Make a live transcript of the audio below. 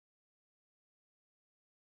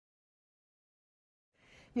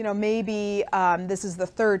you know, maybe this is the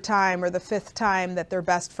third time or the fifth time that their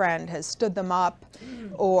best friend has stood them up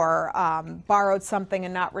or borrowed something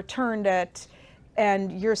and not returned it.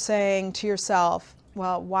 And you're saying to yourself,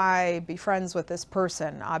 well, why be friends with this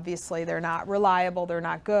person? Obviously, they're not reliable, they're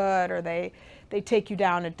not good, or they take you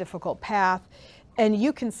down a difficult path. And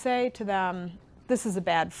you can say to them, this is a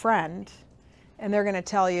bad friend. And they're going to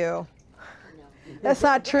tell you, that's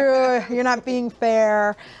not true, you're not being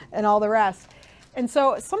fair, and all the rest. And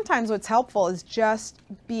so sometimes what's helpful is just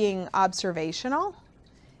being observational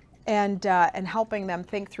and helping them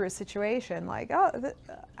think through a situation. Like, oh,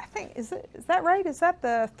 I think, is that right? Is that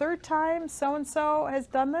the third time so-and-so has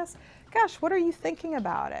done this? Gosh, what are you thinking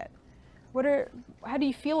about it? How do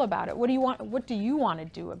you feel about it? What do you want to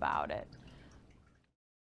do about it?